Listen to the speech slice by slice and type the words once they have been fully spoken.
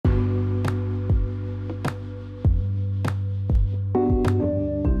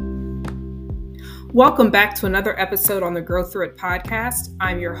Welcome back to another episode on the Grow Through It podcast.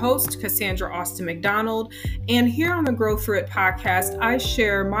 I'm your host, Cassandra Austin McDonald, and here on the Grow Through It podcast, I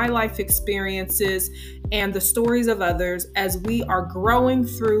share my life experiences and the stories of others as we are growing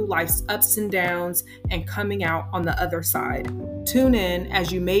through life's ups and downs and coming out on the other side. Tune in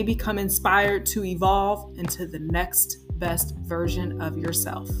as you may become inspired to evolve into the next best version of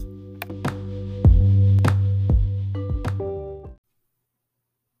yourself.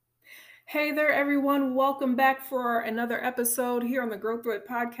 Hey there, everyone. Welcome back for another episode here on the Grow Through It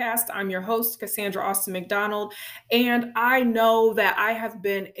podcast. I'm your host, Cassandra Austin McDonald, and I know that I have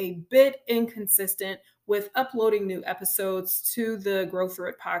been a bit inconsistent with uploading new episodes to the Grow Through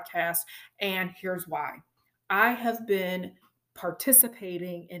It podcast, and here's why. I have been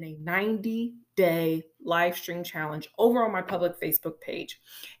participating in a 90-day live stream challenge over on my public Facebook page.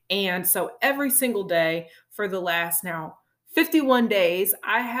 And so every single day for the last now 51 days,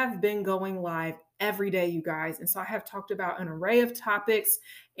 I have been going live every day, you guys. And so I have talked about an array of topics,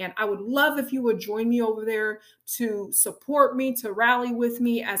 and I would love if you would join me over there to support me, to rally with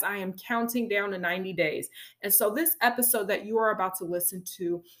me as I am counting down to 90 days. And so this episode that you are about to listen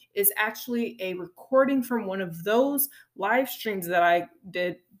to is actually a recording from one of those live streams that I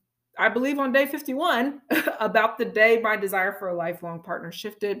did, I believe on day 51, about the day my desire for a lifelong partner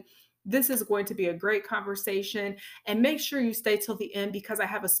shifted. This is going to be a great conversation, and make sure you stay till the end because I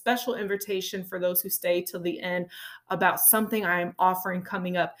have a special invitation for those who stay till the end about something I am offering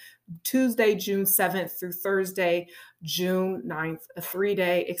coming up Tuesday, June 7th through Thursday, June 9th, a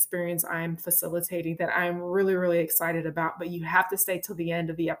 3-day experience I'm facilitating that I'm really, really excited about, but you have to stay till the end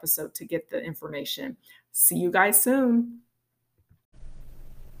of the episode to get the information. See you guys soon.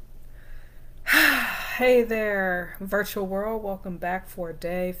 Hey there, virtual world. Welcome back for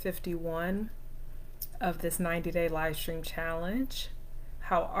day 51 of this 90-day live stream challenge.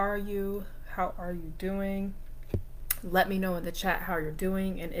 How are you? How are you doing? Let me know in the chat how you're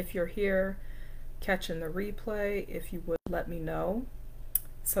doing. And if you're here catching the replay, if you would let me know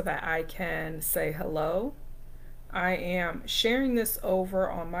so that I can say hello. I am sharing this over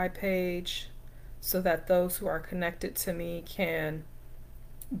on my page so that those who are connected to me can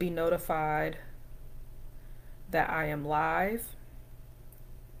be notified that I am live,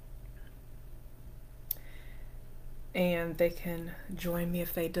 and they can join me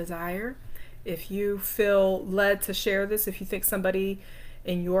if they desire. If you feel led to share this, if you think somebody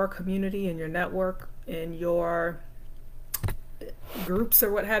in your community, in your network, in your groups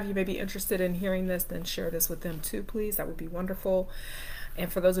or what have you may be interested in hearing this, then share this with them too, please. That would be wonderful. And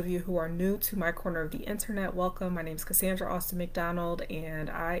for those of you who are new to my corner of the internet, welcome. My name is Cassandra Austin McDonald, and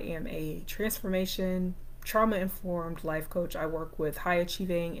I am a transformation trauma-informed life coach. I work with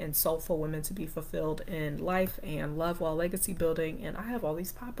high-achieving and soulful women to be fulfilled in life and love while legacy building, and I have all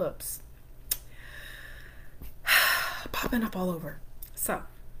these pop-ups popping up all over. So,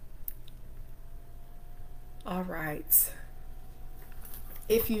 all right.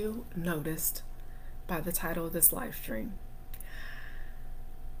 If you noticed by the title of this live stream,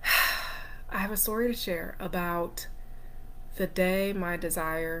 I have a story to share about the day my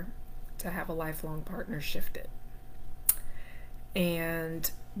desire to have a lifelong partner shifted. And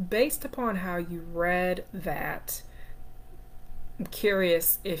based upon how you read that, I'm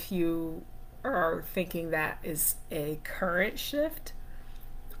curious if you are thinking that is a current shift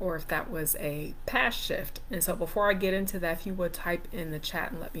or if that was a past shift. And so before I get into that, if you would type in the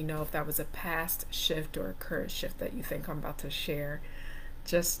chat and let me know if that was a past shift or a current shift that you think I'm about to share,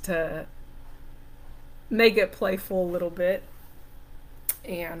 just to make it playful a little bit.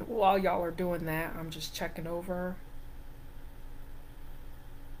 And while y'all are doing that, I'm just checking over.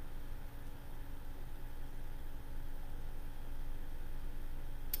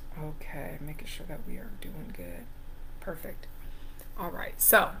 Okay, making sure that we are doing good. Perfect. All right,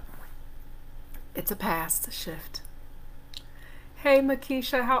 so it's a past shift. Hey,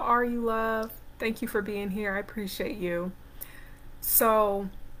 Makisha, how are you, love? Thank you for being here. I appreciate you. So,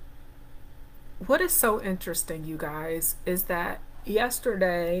 what is so interesting, you guys, is that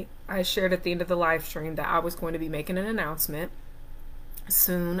yesterday, I shared at the end of the live stream that I was going to be making an announcement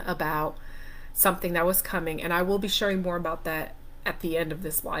soon about something that was coming, and I will be sharing more about that at the end of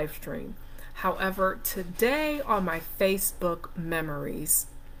this live stream. However, today on my Facebook memories,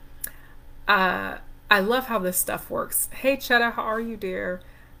 I love how this stuff works. Hey, Chetta, how are you, dear?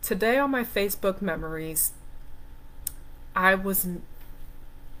 Today on my Facebook memories, I was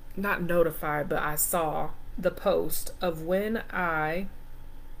not notified, but I saw the post of when I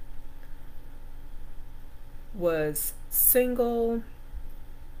was single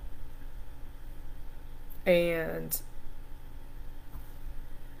and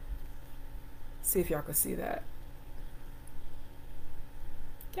See if y'all can see that.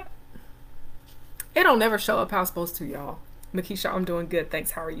 Yeah. It don't never show up how it's supposed to, y'all. Makisha, I'm doing good.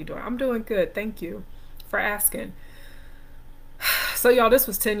 Thanks. How are you doing? I'm doing good. Thank you for asking. So, y'all, this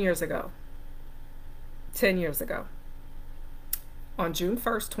was 10 years ago. 10 years ago. On June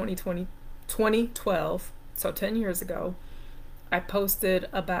 1st, 2012, so 10 years ago, I posted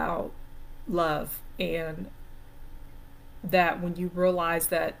about love and that when you realize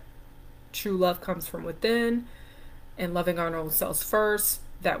that true love comes from within and loving our own selves first,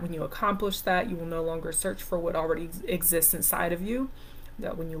 that when you accomplish that, you will no longer search for what already exists inside of you.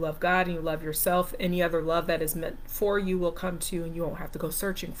 That when you love God and you love yourself, any other love that is meant for you will come to you and you won't have to go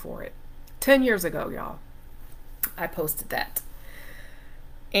searching for it. 10 years ago, y'all, I posted that.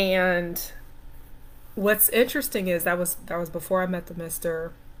 And what's interesting is that was before I met the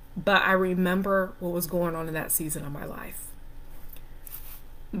Mister, but I remember what was going on in that season of my life.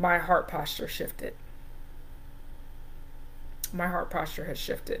 My heart posture shifted. My heart posture has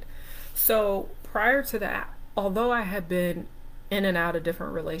shifted. So prior to that, although I had been in and out of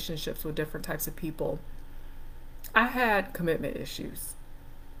different relationships with different types of people, I had commitment issues.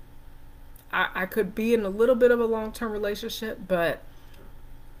 I could be in a little bit of a long-term relationship, but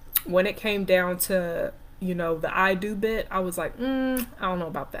when it came down to, the I do bit, I was like, I don't know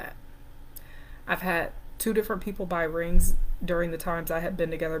about that. I've had 2 different people buy rings during the times I had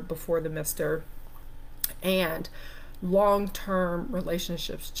been together before the Mister, and long-term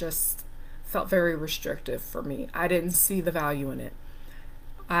relationships just felt very restrictive for me. I didn't see the value in it.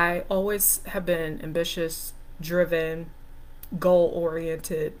 I always have been ambitious, driven,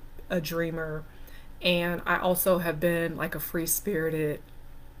 goal-oriented, a dreamer, and I also have been like a free-spirited,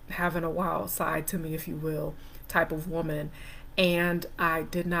 having a wild side to me, if you will, type of woman. And I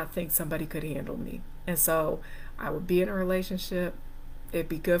did not think somebody could handle me. And so I would be in a relationship, it'd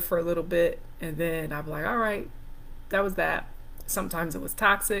be good for a little bit, and then I'd be like, all right, that was that. Sometimes it was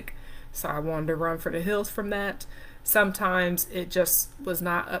toxic, so I wanted to run for the hills from that. Sometimes it just was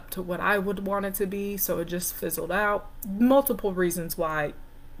not up to what I would want it to be, so it just fizzled out. Multiple reasons why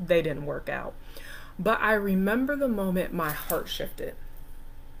they didn't work out. But I remember the moment my heart shifted.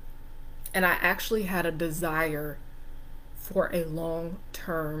 And I actually had a desire for a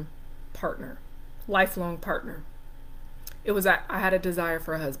long-term partner, lifelong partner. I had a desire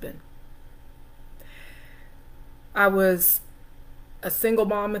for a husband. I was a single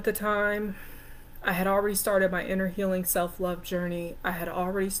mom at the time. I had already started my inner healing self-love journey. I had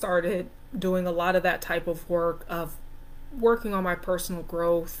already started doing a lot of that type of work of working on my personal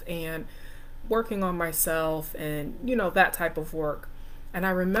growth and working on myself and, that type of work. And I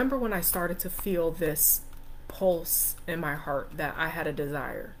remember when I started to feel this pulse in my heart that I had a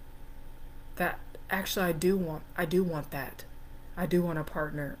desire. That actually I do want that. I do want a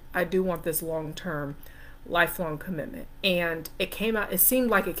partner. I do want this long-term, lifelong commitment. And it seemed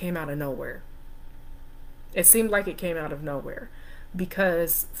like it came out of nowhere. It seemed like it came out of nowhere.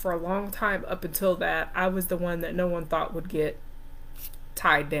 Because for a long time up until that, I was the one that no one thought would get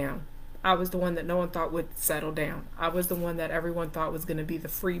tied down. I was the one that no one thought would settle down. I was the one that everyone thought was going to be the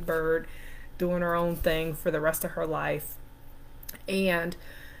free bird, doing her own thing for the rest of her life, and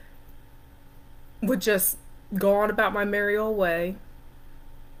would just go on about my merry old way.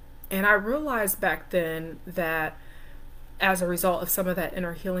 And I realized back then that as a result of some of that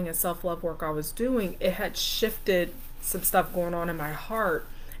inner healing and self-love work I was doing, it had shifted some stuff going on in my heart,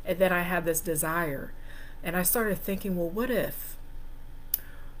 and then I had this desire. And I started thinking, well, what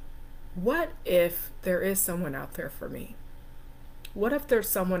if there is someone out there for me? What if there's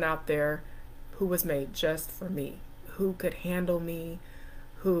someone out there who was made just for me, who could handle me,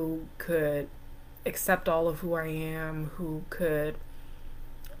 who could accept all of who I am, who could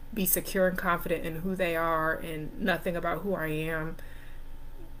be secure and confident in who they are, and nothing about who I am,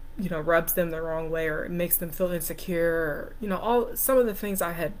 rubs them the wrong way or makes them feel insecure, or, some of the things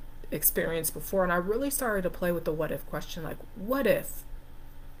I had experienced before. And I really started to play with the what if question, like, what if?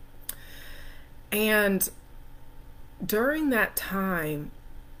 And during that time,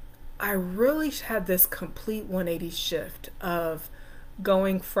 I really had this complete 180 shift of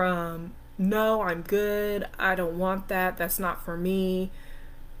going from, no, I'm good, I don't want that, that's not for me,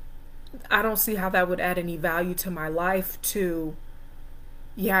 I don't see how that would add any value to my life, to,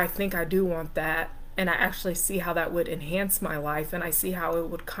 yeah, I think I do want that, and I actually see how that would enhance my life, and I see how it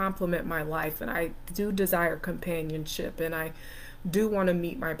would complement my life, and I do desire companionship, and I do want to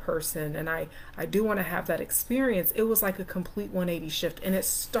meet my person, and I do want to have that experience. It was like a complete 180 shift, and it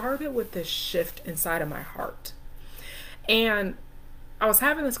started with this shift inside of my heart. And I was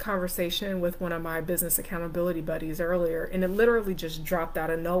having this conversation with one of my business accountability buddies earlier, and it literally just dropped out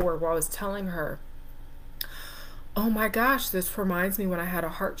of nowhere, where I was telling her Oh my gosh, this reminds me when I had a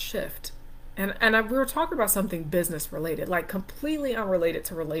heart shift. We were talking about something business related, like completely unrelated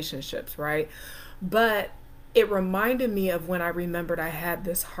to relationships, right? But it reminded me of when I remembered I had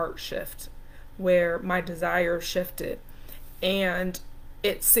this heart shift where my desire shifted, and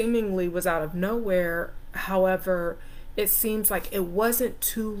it seemingly was out of nowhere. However, it seems like it wasn't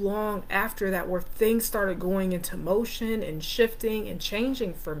too long after that where things started going into motion and shifting and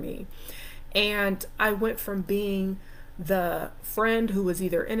changing for me. And I went from being the friend who was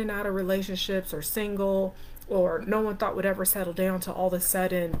either in and out of relationships or single or no one thought would ever settle down to all of a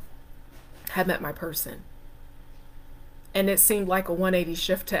sudden had met my person. And it seemed like a 180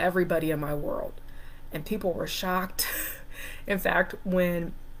 shift to everybody in my world. And people were shocked. In fact,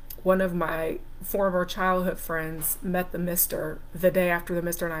 when one of my former childhood friends met the mister the day after the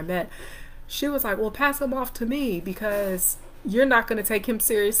mister and I met, she was like, well, pass him off to me because you're not going to take him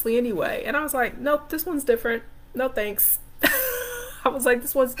seriously anyway. And I was like, nope, this one's different. No thanks. I was like,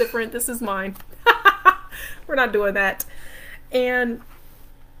 this one's different. This is mine. We're not doing that. And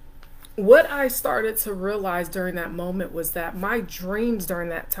what I started to realize during that moment was that my dreams during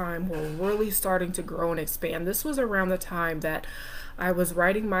that time were really starting to grow and expand. This was around the time that I was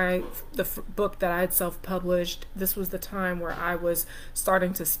writing the book that I had self-published. This was the time where I was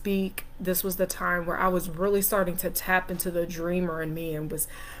starting to speak. This was the time where I was really starting to tap into the dreamer in me and was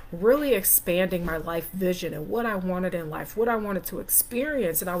really expanding my life vision and what I wanted in life, what I wanted to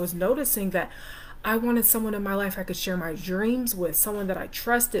experience. And I was noticing that I wanted someone in my life I could share my dreams with, someone that I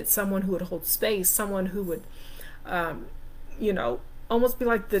trusted, someone who would hold space, someone who would, almost be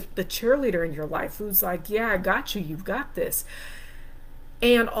like the cheerleader in your life who's like, yeah, I got you, you've got this.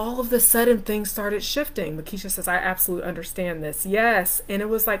 And all of a sudden things started shifting. Makisha says, I absolutely understand this. Yes. And it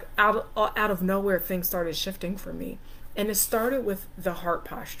was like out of nowhere, things started shifting for me. And it started with the heart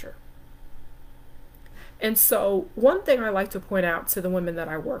posture. And so one thing I like to point out to the women that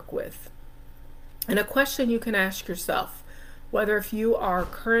I work with, and a question you can ask yourself, whether if you are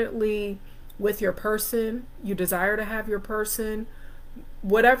currently with your person, you desire to have your person,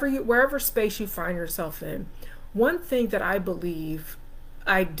 wherever space you find yourself in, one thing that I believe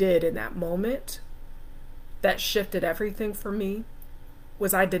I did in that moment that shifted everything for me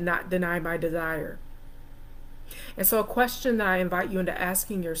was I did not deny my desire. And so a question that I invite you into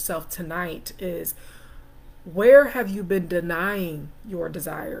asking yourself tonight is, where have you been denying your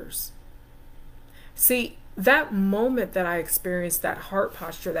desires? See, that moment that I experienced, that heart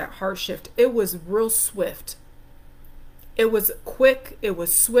posture, that heart shift, it was real swift. It was quick, it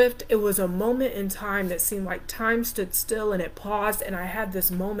was swift, it was a moment in time that seemed like time stood still and it paused, and I had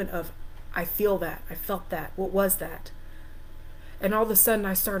this moment of, I feel that, I felt that, what was that? And all of a sudden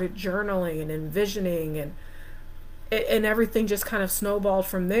I started journaling and envisioning, and everything just kind of snowballed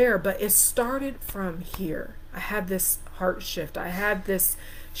from there. But it started from here. I had this heart shift, I had this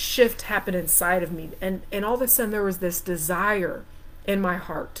shift happen inside of me, and all of a sudden there was this desire in my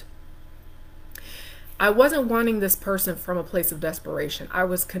heart. I wasn't wanting this person from a place of desperation. I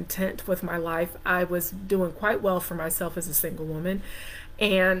was content with my life. I was doing quite well for myself as a single woman.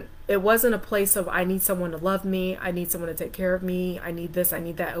 And it wasn't a place of, I need someone to love me. I need someone to take care of me. I need this, I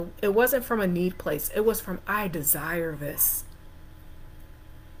need that. It wasn't from a need place. It was from, I desire this.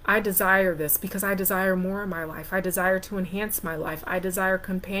 I desire this because I desire more in my life. I desire to enhance my life. I desire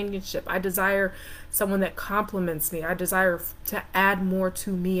companionship. I desire someone that compliments me. I desire to add more to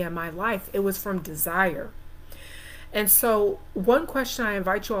me in my life. It was from desire. And so one question I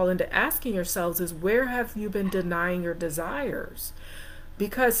invite you all into asking yourselves is, where have you been denying your desires?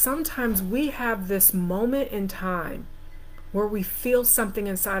 Because sometimes we have this moment in time where we feel something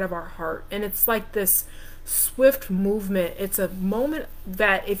inside of our heart, and it's like this swift movement. It's a moment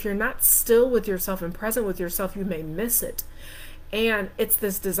that if you're not still with yourself and present with yourself, you may miss it. And it's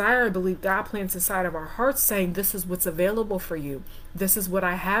this desire, I believe, God plants inside of our hearts saying, this is what's available for you. This is what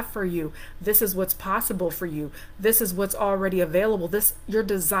I have for you. This is what's possible for you. This is what's already available. Your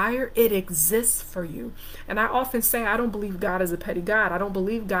desire, it exists for you. And I often say, I don't believe God is a petty God. I don't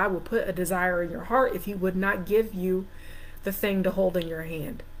believe God will put a desire in your heart if he would not give you the thing to hold in your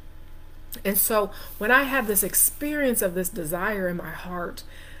hand. And so when I had this experience of this desire in my heart,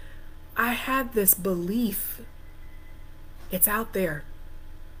 I had this belief, it's out there.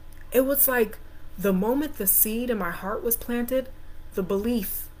 It was like the moment the seed in my heart was planted, the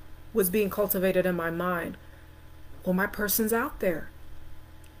belief was being cultivated in my mind. Well, my person's out there.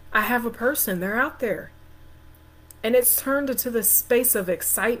 I have a person, they're out there. And it's turned into this space of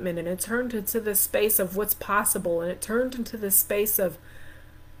excitement, and it turned into this space of what's possible, and it turned into this space of,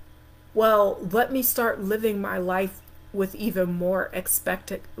 well, let me start living my life with even more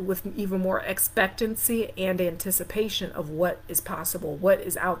expectancy and anticipation of what is possible, what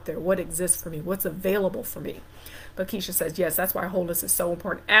is out there, what exists for me, what's available for me. But Keisha says, yes, that's why wholeness is so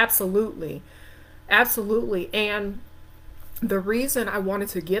important. Absolutely. Absolutely. And the reason I wanted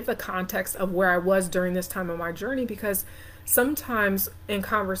to give the context of where I was during this time of my journey, because sometimes in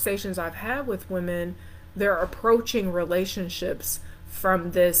conversations I've had with women, they're approaching relationships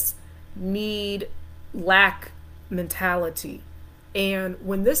from this need, lack mentality. And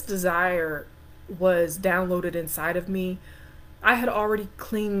when this desire was downloaded inside of me, I had already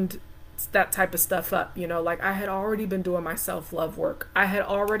cleaned that type of stuff up. Like I had already been doing my self-love work. I had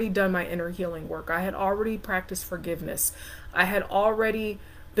already done my inner healing work. I had already practiced forgiveness. I had already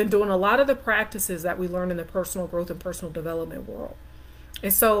been doing a lot of the practices that we learn in the personal growth and personal development world.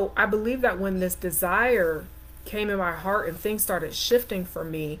 And so I believe that when this desire came in my heart and things started shifting for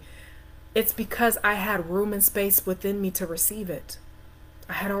me, it's because I had room and space within me to receive it.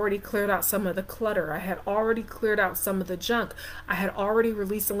 I had already cleared out some of the clutter. I had already cleared out some of the junk. I had already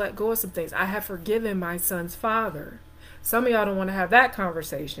released and let go of some things. I had forgiven my son's father. Some of y'all don't want to have that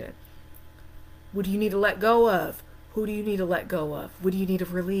conversation. What do you need to let go of? Who do you need to let go of? What do you need to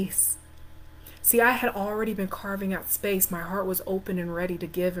release? See, I had already been carving out space. My heart was open and ready to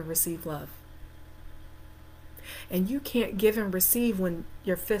give and receive love. And you can't give and receive when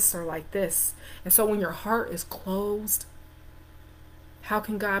your fists are like this. And so when your heart is closed, how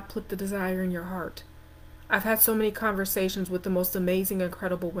can God put the desire in your heart? I've had so many conversations with the most amazing,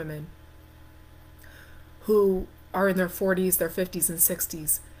 incredible women who are in their 40s, their 50s, and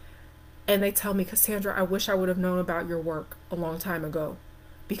 60s. And they tell me, Cassandra, I wish I would have known about your work a long time ago,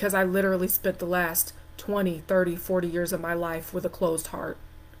 because I literally spent the last 20, 30, 40 years of my life with a closed heart.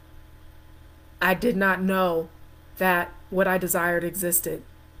 I did not know that what I desired existed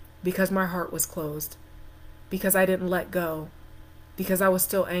because my heart was closed, because I didn't let go, because I was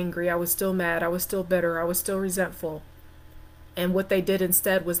still angry, I was still mad, I was still bitter, I was still resentful. And what they did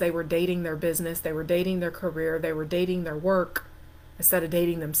instead was they were dating their business, they were dating their career, they were dating their work instead of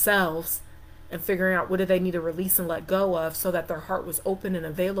dating themselves and figuring out what do they need to release and let go of so that their heart was open and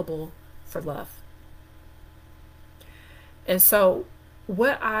available for love. And so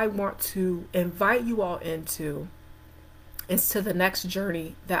what I want to invite you all into is to the next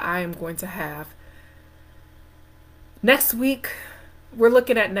journey that I am going to have. Next week, we're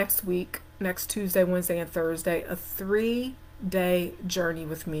looking at next Tuesday, Wednesday, and Thursday, a 3-day journey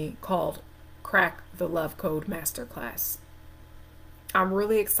with me called Crack the Love Code Masterclass. I'm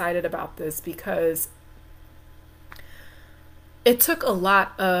really excited about this because it took a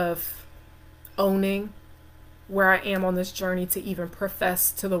lot of owning where I am on this journey to even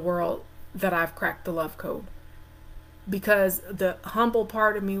profess to the world that I've cracked the love code. Because the humble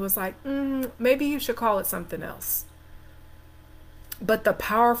part of me was like, maybe you should call it something else. But the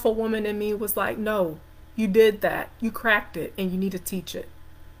powerful woman in me was like, no, you did that. You cracked it and you need to teach it.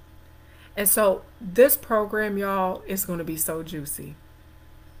 And so this program, y'all, is going to be so juicy.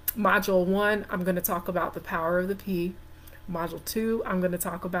 Module 1, I'm going to talk about the power of the P. Module 2, I'm going to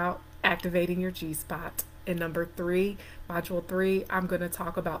talk about activating your G-spot. And number 3, module 3, I'm going to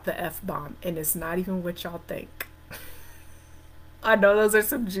talk about the F-bomb. And it's not even what y'all think. I know those are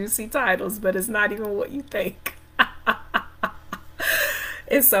some juicy titles, but it's not even what you think.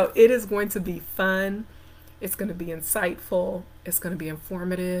 And so it is going to be fun. It's going to be insightful. It's going to be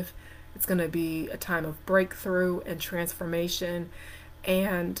informative. It's going to be a time of breakthrough and transformation.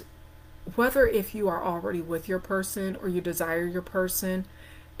 And whether if you are already with your person or you desire your person,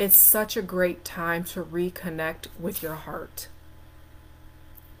 it's such a great time to reconnect with your heart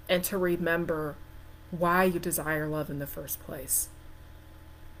and to remember why you desire love in the first place.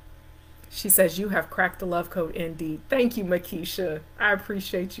 She says, you have cracked the love code indeed. Thank you, Makisha. I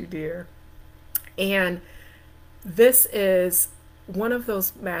appreciate you, dear. And this is one of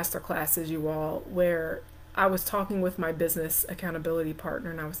those master classes, you all, where I was talking with my business accountability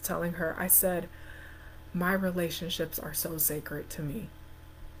partner and I was telling her, I said, my relationships are so sacred to me.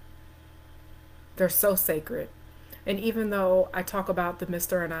 They're so sacred. And even though I talk about the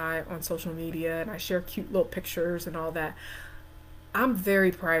Mr. and I on social media and I share cute little pictures and all that, I'm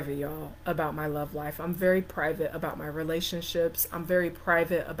very private, y'all, about my love life. I'm very private about my relationships. I'm very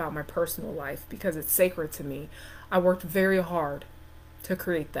private about my personal life because it's sacred to me. I worked very hard to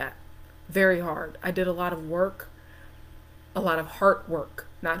create that. Very hard. I did a lot of work, a lot of heart work,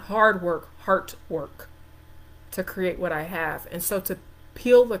 not hard work, heart work to create what I have. And so to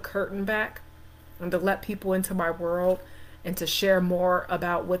peel the curtain back and to let people into my world and to share more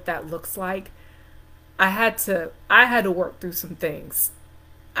about what that looks like, I had to work through some things.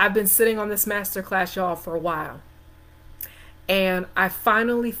 I've been sitting on this masterclass, y'all, for a while. And I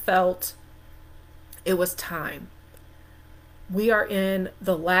finally felt it was time. We are in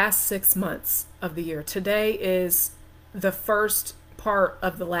the last 6 months of the year. Today is the first part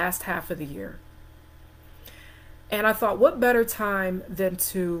of the last half of the year. And I thought, what better time than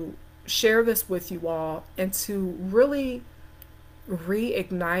to share this with you all and to really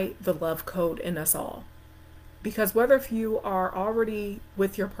reignite the love code in us all. Because whether if you are already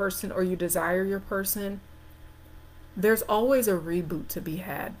with your person or you desire your person, there's always a reboot to be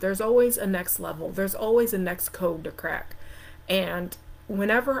had. There's always a next level. There's always a next code to crack. And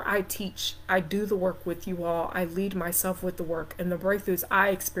whenever I teach, I do the work with you all. I lead myself with the work, and the breakthroughs I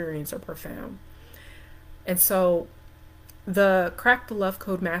experience are profound. And so the Crack the Love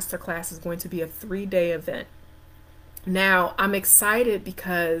Code Masterclass is going to be a 3-day event. Now, I'm excited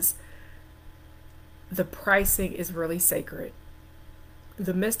because the pricing is really sacred.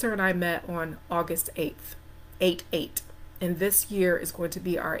 The Mr. and I met on August 8th, 8/8, and this year is going to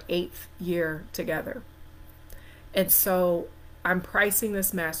be our 8th year together. And so I'm pricing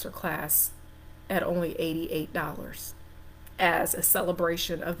this masterclass at only $88 as a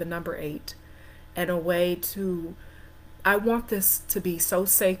celebration of the number 8 and a way to, I want this to be so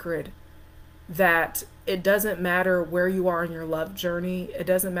sacred that it doesn't matter where you are in your love journey. It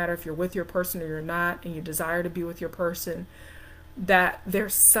doesn't matter if you're with your person or you're not and you desire to be with your person, that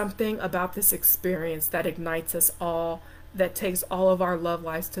there's something about this experience that ignites us all, that takes all of our love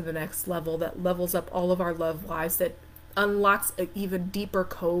lives to the next level, that levels up all of our love lives, that unlocks an even deeper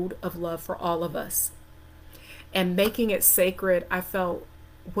code of love for all of us. And making it sacred, I felt,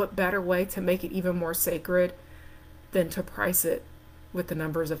 what better way to make it even more sacred than to price it with the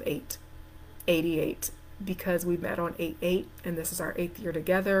numbers of 8, 88, because we met on 8/8 and this is our 8th year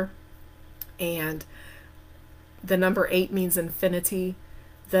together. And the number 8 means infinity.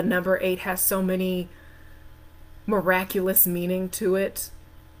 The number 8 has so many miraculous meaning to it.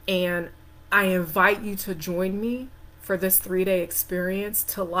 And I invite you to join me for this 3-day experience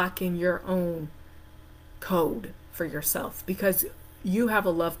to lock in your own code for yourself, because you have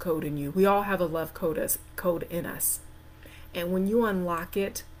a love code in you. We all have a love code in us. And when you unlock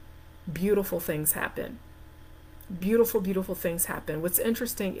it, beautiful things happen. Beautiful, beautiful things happen. What's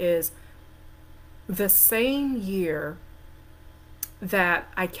interesting is the same year that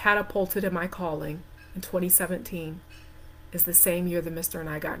I catapulted in my calling in 2017 is the same year the Mr. and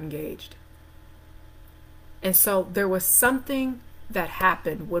I got engaged. And so there was something that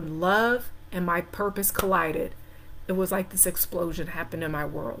happened when love and my purpose collided. It was like this explosion happened in my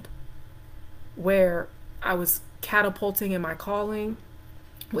world where I was catapulting in my calling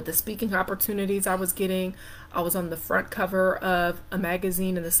with the speaking opportunities I was getting. I was on the front cover of a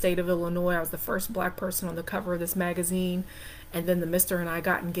magazine in the state of Illinois. I was the first Black person on the cover of this magazine. And then the Mr. and I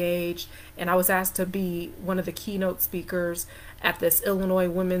got engaged, and I was asked to be one of the keynote speakers at this Illinois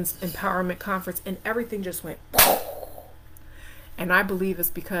Women's Empowerment Conference, and everything just went. And I believe it's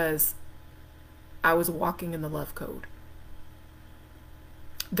because I was walking in the love code.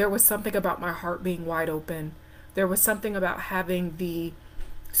 There was something about my heart being wide open. There was something about having the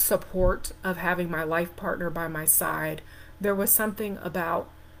support of having my life partner by my side. There was something about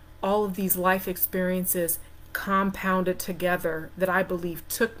all of these life experiences compounded together that I believe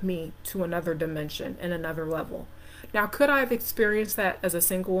took me to another dimension and another level. Now, could I have experienced that as a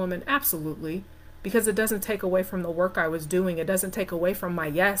single woman? Absolutely. Because it doesn't take away from the work I was doing. It doesn't take away from my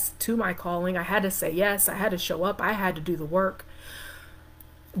yes to my calling. I had to say yes. I had to show up. I had to do the work.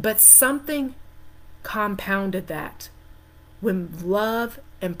 But something compounded that when love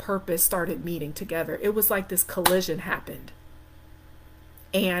and purpose started meeting together. It was like this collision happened.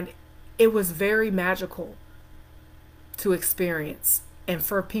 And it was very magical to experience and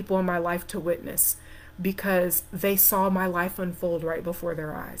for people in my life to witness, because they saw my life unfold right before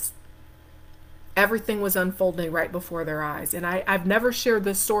their eyes. Everything was unfolding right before their eyes. And I've never shared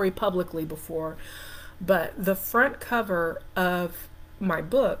this story publicly before, but the front cover of my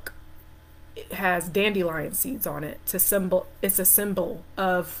book, it has dandelion seeds on it. It's a symbol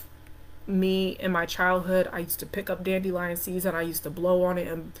of me in my childhood. I used to pick up dandelion seeds and I used to blow on it,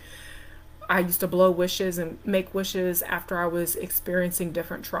 and I used to blow wishes and make wishes after I was experiencing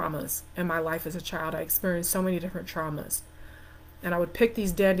different traumas in my life as a child. I experienced so many different traumas. And I would pick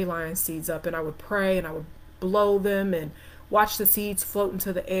these dandelion seeds up and I would pray and I would blow them and watch the seeds float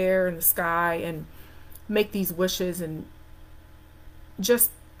into the air and the sky and make these wishes and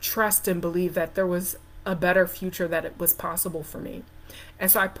just trust and believe that there was a better future, that it was possible for me. And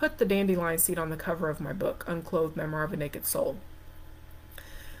so I put the dandelion seed on the cover of my book, Unclothed Memoir of a Naked Soul.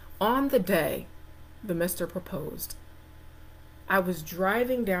 On the day the Mr. proposed, I was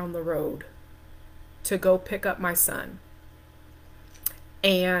driving down the road to go pick up my son.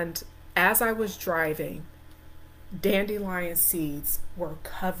 And as I was driving, dandelion seeds were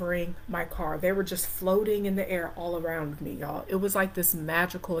covering my car. They were just floating in the air all around me, y'all. It was like this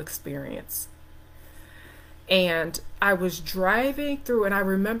magical experience. And I was driving through, and I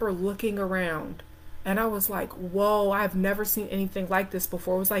remember looking around, and I was like, whoa, I've never seen anything like this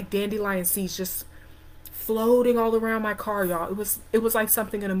before. It was like dandelion seeds just floating all around my car, y'all. It was like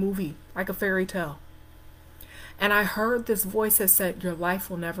something in a movie, like a fairy tale. And I heard this voice that said, your life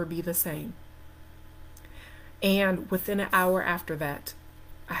will never be the same. And within an hour after that,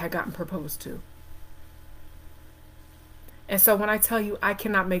 I had gotten proposed to. And so when I tell you, I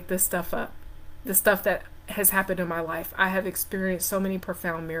cannot make this stuff up, the stuff that has happened in my life, I have experienced so many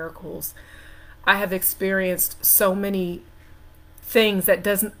profound miracles. I have experienced so many things that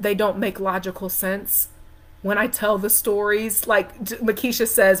they don't make logical sense. When I tell the stories, like Makisha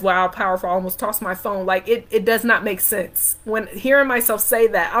says, wow, powerful, I almost tossed my phone. Like it does not make sense. When hearing myself say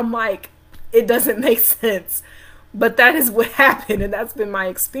that, I'm like, it doesn't make sense. But that is what happened, and that's been my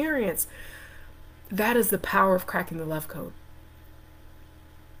experience. That is the power of cracking the love code.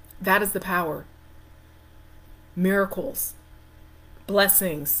 That is the power. Miracles,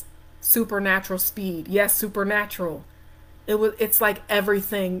 blessings, supernatural speed. Yes, supernatural. It's like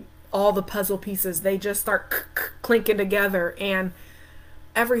everything, all the puzzle pieces, they just start clinking together, and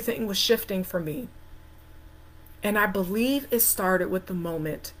everything was shifting for me. And I believe it started with the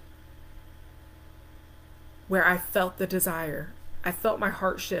moment where I felt the desire. I felt my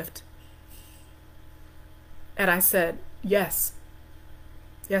heart shift. And I said, yes.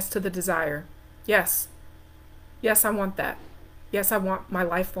 Yes to the desire. Yes. Yes, I want that. Yes, I want my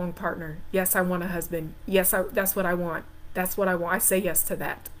lifelong partner. Yes, I want a husband. Yes, that's what I want. That's what I want. I say yes to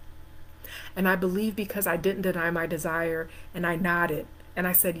that. And I believe because I didn't deny my desire, and I nodded and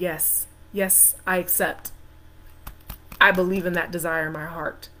I said, yes, yes, I accept. I believe in that desire in my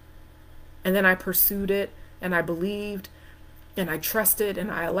heart. And then I pursued it, and I believed, and I trusted, and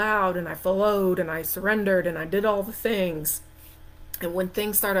I allowed, and I followed, and I surrendered, and I did all the things. And when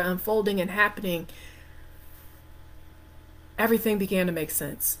things started unfolding and happening, everything began to make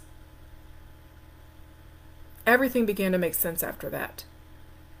sense. Everything began to make sense after that.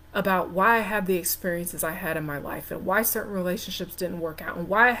 About why I had the experiences I had in my life, and why certain relationships didn't work out, and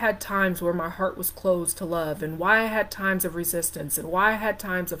why I had times where my heart was closed to love, and why I had times of resistance, and why I had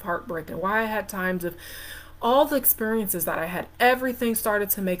times of heartbreak, and why I had times of all the experiences that I had. Everything started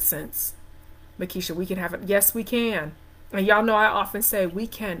to make sense. Makisha, we can have it. Yes, we can. And y'all know I often say we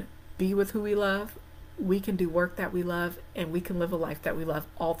can be with who we love, we can do work that we love, and we can live a life that we love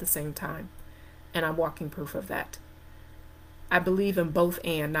all at the same time. And I'm walking proof of that. I believe in both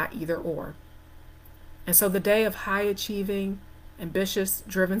and, not either or. And so the day of high achieving, ambitious,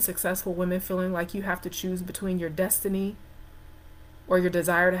 driven, successful women feeling like you have to choose between your destiny or your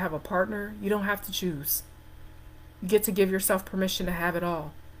desire to have a partner, you don't have to choose. You get to give yourself permission to have it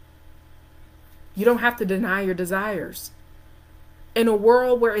all. You don't have to deny your desires. In a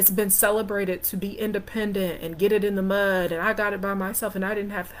world where it's been celebrated to be independent and get it in the mud, and I got it by myself, and I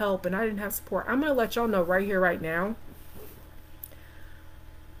didn't have help, and I didn't have support, I'm going to let y'all know right here, right now,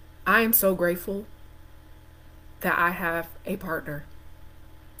 I am so grateful that I have a partner,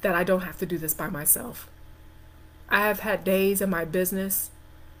 that I don't have to do this by myself. I have had days in my business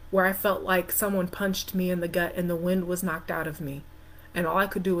where I felt like someone punched me in the gut and the wind was knocked out of me, and all I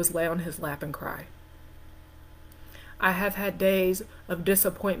could do was lay on his lap and cry. I have had days of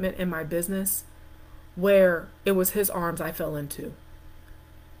disappointment in my business where it was his arms I fell into.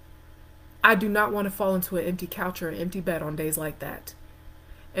 I do not want to fall into an empty couch or an empty bed on days like that.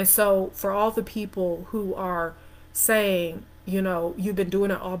 And so for all the people who are saying, you know, you've been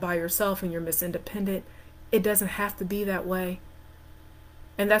doing it all by yourself and you're Miss Independent, it doesn't have to be that way.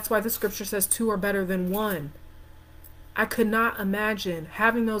 And that's why the scripture says two are better than one. I could not imagine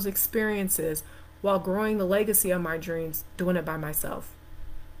having those experiences while growing the legacy of my dreams, doing it by myself.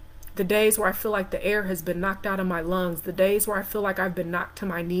 The days where I feel like the air has been knocked out of my lungs, the days where I feel like I've been knocked to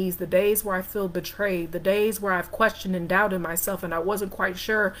my knees, the days where I feel betrayed, the days where I've questioned and doubted myself and I wasn't quite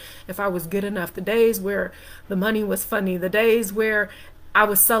sure if I was good enough, the days where the money was funny, the days where I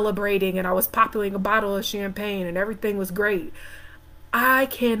was celebrating and I was popping a bottle of champagne and everything was great. I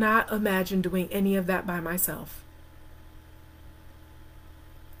cannot imagine doing any of that by myself.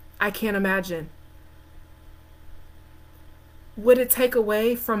 I can't imagine. Would it take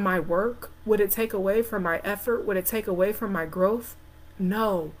away from my work? Would it take away from my effort? Would it take away from my growth?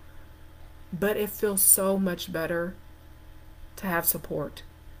 No. But it feels so much better to have support.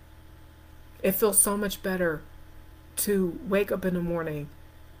 It feels so much better to wake up in the morning.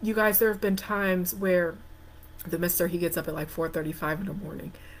 You guys, there have been times where The mister, he gets up at like 4:35 in the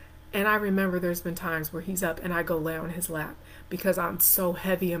morning. And I remember there's been times where he's up and I go lay on his lap because I'm so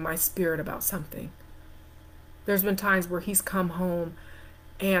heavy in my spirit about something. There's been times where he's come home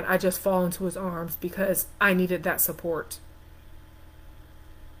and I just fall into his arms because I needed that support.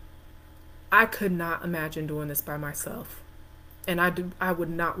 I could not imagine doing this by myself. And I would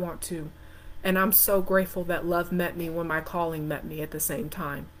not want to. And I'm so grateful that love met me when my calling met me at the same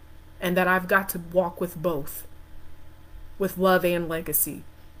time. And that I've got to walk with both. With love and legacy.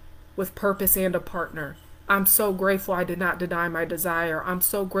 With purpose and a partner. I'm so grateful I did not deny my desire. I'm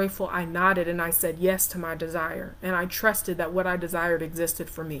so grateful I nodded and I said yes to my desire. And I trusted that what I desired existed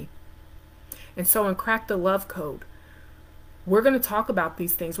for me. And so in Crack the Love Code, we're going to talk about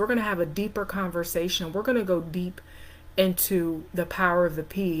these things. We're going to have a deeper conversation. We're going to go deep into the power of the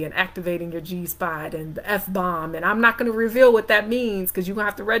P and activating your G-spot and the F-bomb. And I'm not going to reveal what that means because you're going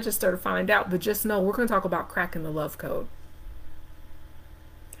to have to register to find out. But just know we're going to talk about cracking the love code.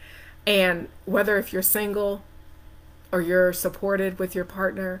 And whether if you're single or you're supported with your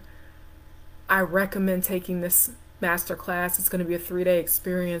partner, I recommend taking this masterclass. It's going to be a 3-day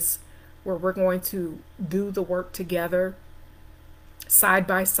experience where we're going to do the work together, side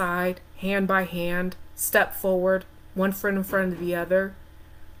by side, hand by hand, step forward, one foot in front of the other,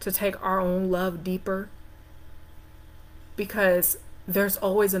 to take our own love deeper. Because there's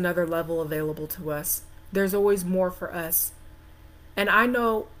always another level available to us. There's always more for us. And I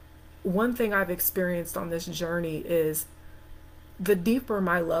know one thing I've experienced on this journey is the deeper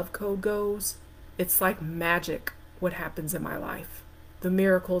my love code goes, it's like magic what happens in my life. The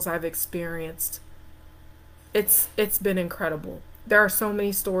miracles I've experienced. It's been incredible. There are so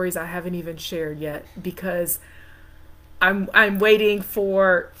many stories I haven't even shared yet because I'm waiting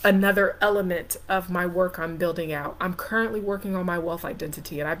for another element of my work I'm building out. I'm currently working on my wealth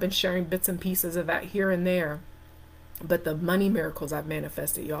identity, and I've been sharing bits and pieces of that here and there. But the money miracles I've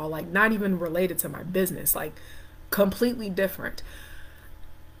manifested, y'all, like not even related to my business, like completely different.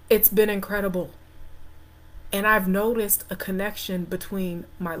 It's been incredible. And I've noticed a connection between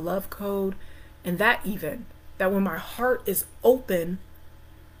my love code and that when my heart is open,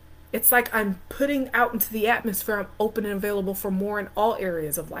 it's like I'm putting out into the atmosphere, I'm open and available for more in all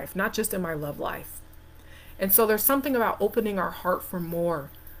areas of life, not just in my love life. And so there's something about opening our heart for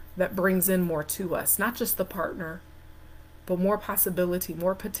more that brings in more to us, not just the partner, but more possibility,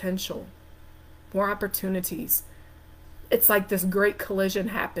 more potential, more opportunities. It's like this great collision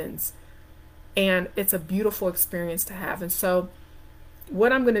happens, and it's a beautiful experience to have. And so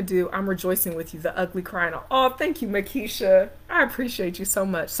what I'm going to do, I'm rejoicing with you, the ugly crying. Oh, thank you, Makisha. I appreciate you so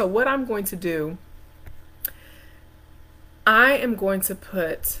much. So what I'm going to do, I am going to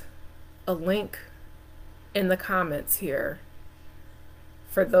put a link in the comments here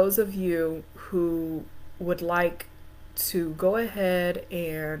for those of you who would like to go ahead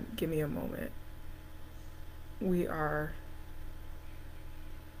and give me a moment. We are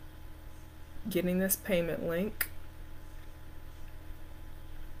getting this payment link.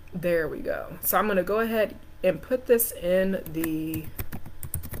 There we go. So I'm going to go ahead and put this in the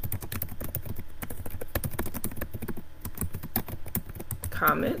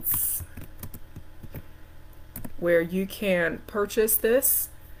comments where you can purchase this.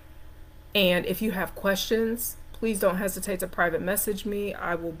 And if you have questions, please don't hesitate to private message me.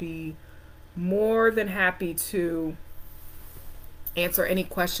 I will be more than happy to answer any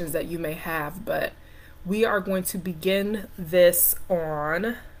questions that you may have. But we are going to begin this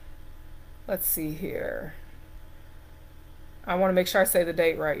on, let's see here. I want to make sure I say the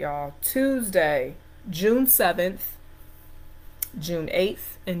date right, y'all. Tuesday, June 7th, June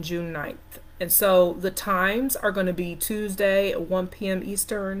 8th, and June 9th. And so the times are going to be Tuesday at 1 p.m.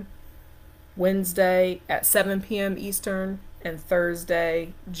 Eastern, Wednesday at 7 p.m. Eastern, and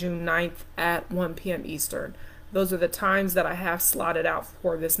Thursday, June 9th at 1 p.m. Eastern. Those are the times that I have slotted out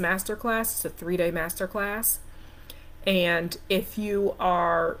for this masterclass. It's a 3-day masterclass. And if you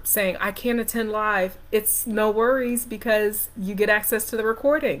are saying, I can't attend live, it's no worries because you get access to the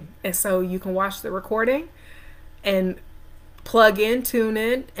recording. And so you can watch the recording and plug in, tune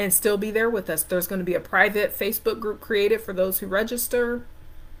in, and still be there with us. There's going to be a private Facebook group created for those who register.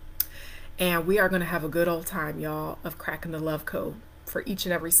 And we are going to have a good old time, y'all, of cracking the love code for each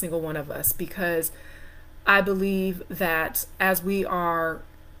and every single one of us, because I believe that as we are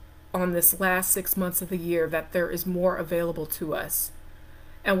on this last 6 months of the year, that there is more available to us.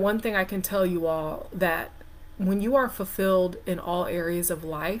 And one thing I can tell you all, that when you are fulfilled in all areas of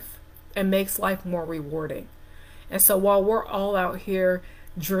life, it makes life more rewarding. And so while we're all out here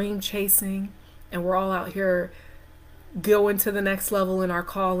dream chasing and we're all out here go into the next level in our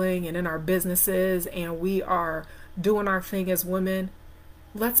calling and in our businesses, and we are doing our thing as women,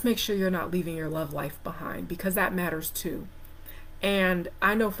 let's make sure you're not leaving your love life behind, because that matters too. And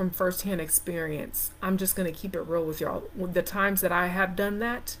I know from firsthand experience, I'm just going to keep it real with y'all. The times that I have done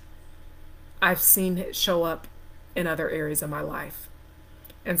that, I've seen it show up in other areas of my life.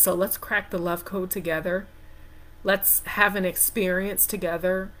 And so let's crack the love code together. Let's have an experience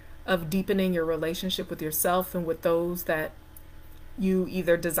together of deepening your relationship with yourself and with those that you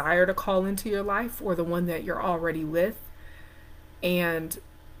either desire to call into your life or the one that you're already with, and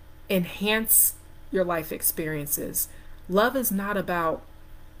enhance your life experiences. Love is not about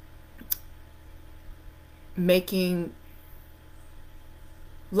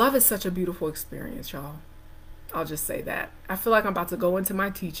love is such a beautiful experience, y'all. I'll just say that. I feel like I'm about to go into my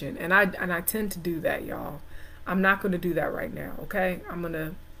teaching, and I tend to do that, y'all. I'm not going to do that right now, okay? I'm going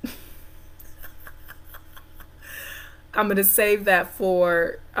to save that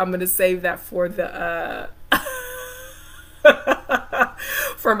for the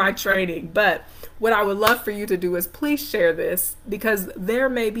for my training. But what I would love for you to do is please share this, because there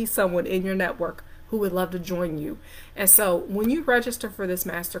may be someone in your network who would love to join you. And so when you register for this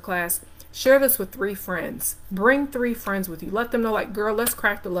masterclass, share this with 3 friends. Bring 3 friends with you. Let them know, like, girl, let's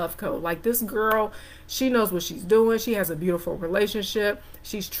crack the love code. Like, this girl, she knows what she's doing. She has a beautiful relationship.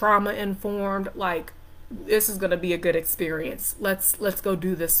 She's trauma informed. Like, this is going to be a good experience. Let's go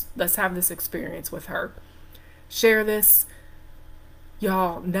do this. Let's have this experience with her. Share this.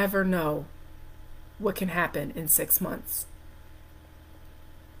 Y'all never know what can happen in 6 months.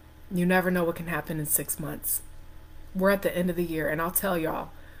 You never know what can happen in 6 months. We're at the end of the year, and I'll tell y'all,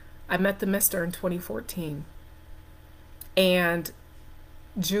 I met the mister in 2014, and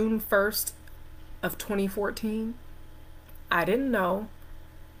June 1st of 2014, I didn't know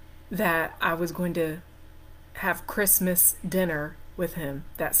that I was going to have Christmas dinner with him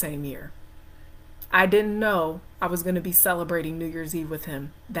that same year. I didn't know I was going to be celebrating New Year's Eve with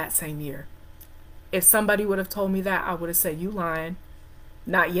him that same year. If somebody would have told me that, I would have said, you lying.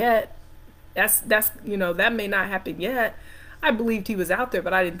 Not yet. That's that may not happen yet. I believed he was out there,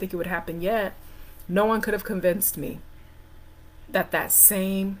 but I didn't think it would happen yet. No one could have convinced me that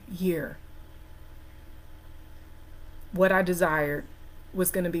same year, what I desired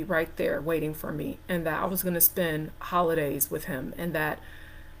was going to be right there waiting for me, and that I was going to spend holidays with him, and that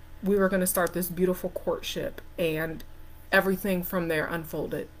we were going to start this beautiful courtship, and everything from there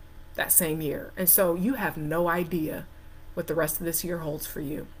unfolded that same year. And so you have no idea what the rest of this year holds for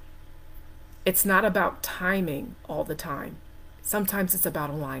you. It's not about timing all the time. Sometimes it's about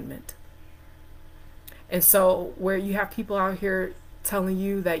alignment. And so where you have people out here telling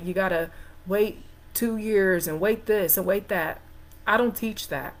you that you got to wait 2 years and wait this and wait that, I don't teach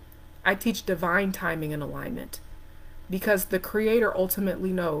that. I teach divine timing and alignment, because the Creator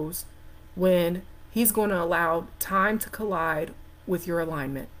ultimately knows when He's going to allow time to collide with your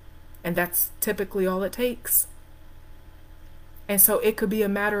alignment. And that's typically all it takes. And so it could be a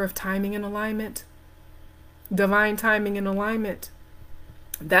matter of timing and alignment, divine timing and alignment.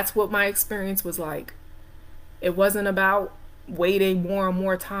 That's what my experience was like. It wasn't about waiting more and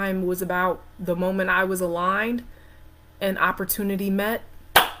more time. It was about the moment I was aligned and opportunity met,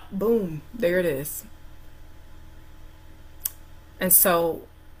 boom, there it is. And so,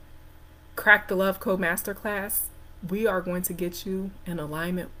 Crack the Love Code Masterclass, we are going to get you in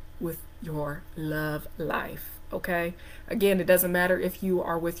alignment with your love life. Okay? Again, it doesn't matter if you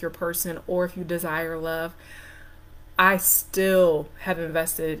are with your person or if you desire love. I still have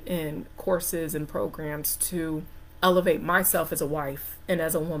invested in courses and programs to elevate myself as a wife and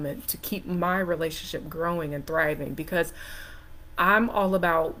as a woman, to keep my relationship growing and thriving, because I'm all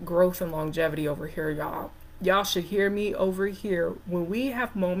about growth and longevity over here, y'all. Y'all should hear me over here. When we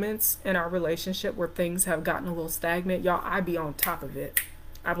have moments in our relationship where things have gotten a little stagnant, y'all, I be on top of it.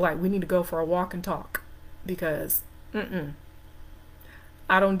 I'm like, we need to go for a walk and talk, because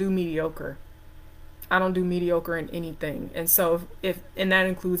I don't do mediocre. I don't do mediocre in anything. And so and that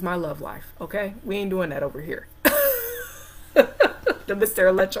includes my love life. Okay. We ain't doing that over here. The mister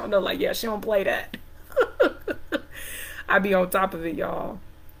will let y'all know, like, yeah, she don't play that. I be on top of it, y'all.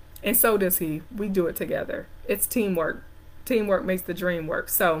 And so does he. We do it together. It's teamwork. Teamwork makes the dream work.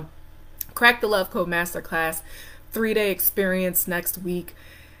 So Crack the Love Code Masterclass, 3-day experience next week.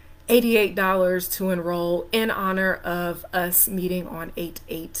 $88 to enroll in honor of us meeting on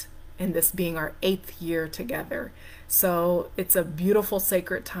 8/8 and this being our 8th year together. So it's a beautiful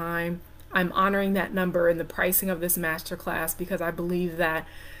sacred time. I'm honoring that number in the pricing of this masterclass, because I believe that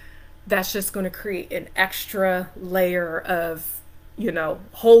that's just going to create an extra layer of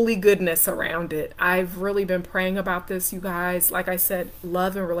holy goodness around it. I've really been praying about this, you guys. Like I said,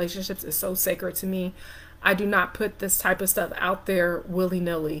 love and relationships is so sacred to me. I do not put this type of stuff out there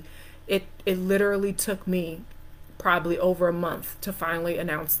willy-nilly. It literally took me probably over a month to finally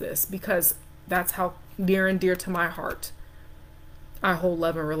announce this, because that's how near and dear to my heart I hold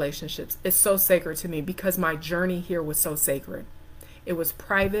love and relationships. It's so sacred to me because my journey here was so sacred. It was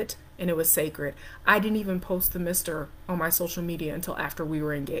private and it was sacred. I didn't even post the Mr. on my social media until after we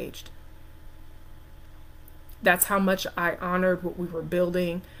were engaged. That's how much I honored what we were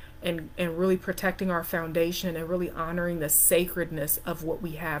building and really protecting our foundation and really honoring the sacredness of what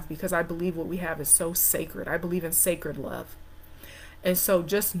we have, because I believe what we have is so sacred. I believe in sacred love. And so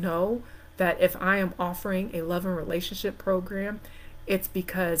just know that if I am offering a love and relationship program, it's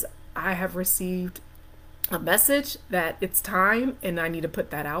because I have received a message that it's time and I need to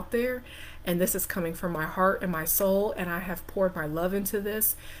put that out there. And this is coming from my heart and my soul, and I have poured my love into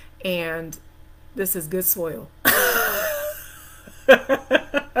this, and this is good soil.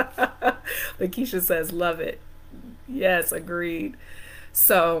 Lakeisha says, love it. Yes, agreed.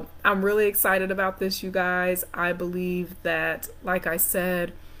 So I'm really excited about this, you guys. I believe that, like I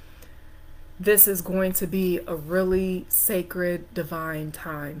said, this is going to be a really sacred, divine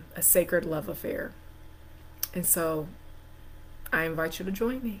time, a sacred love affair. And so I invite you to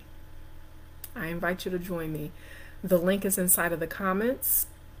join me. The link is inside of the comments.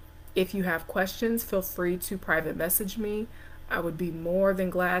 If you have questions, feel free to private message me. I would be more than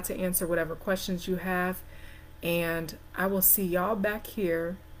glad to answer whatever questions you have. And I will see y'all back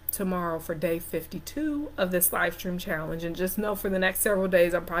here tomorrow for day 52 of this live stream challenge. And just know for the next several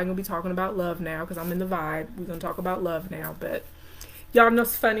days, I'm probably going to be talking about love now because I'm in the vibe. We're going to talk about love now. But y'all know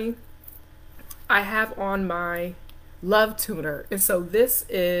it's funny. I have on my love tuner. And so this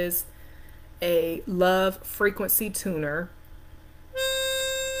is a love frequency tuner.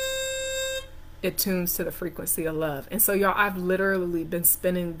 It tunes to the frequency of love. And so y'all, I've literally been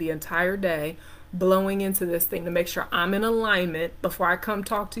spending the entire day blowing into this thing to make sure I'm in alignment before I come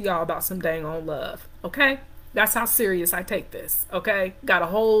talk to y'all about some dang on love. Okay? That's how serious I take this. Okay? Got a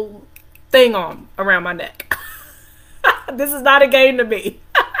whole thing on around my neck. This is not a game to me.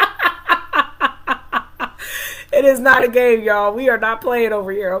 It is not a game, y'all. We are not playing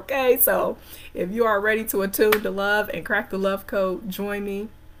over here. Okay? So if you are ready to attune to love and crack the love code, join me.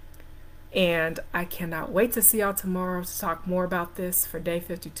 And I cannot wait to see y'all tomorrow to talk more about this for day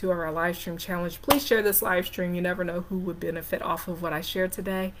 52 of our live stream challenge. Please share this live stream. You never know who would benefit off of what I shared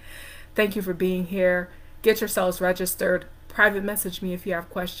today. Thank you for being here. Get yourselves registered. Private message me if you have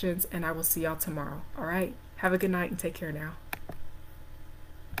questions, and I will see y'all tomorrow. All right? Have a good night and take care now.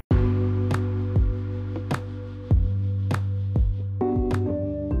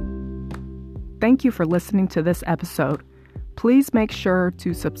 Thank you for listening to this episode. Please make sure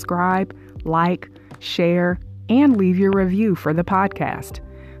to subscribe, like, share, and leave your review for the podcast.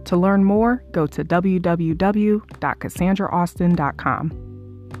 To learn more, go to www.cassandraaustin.com.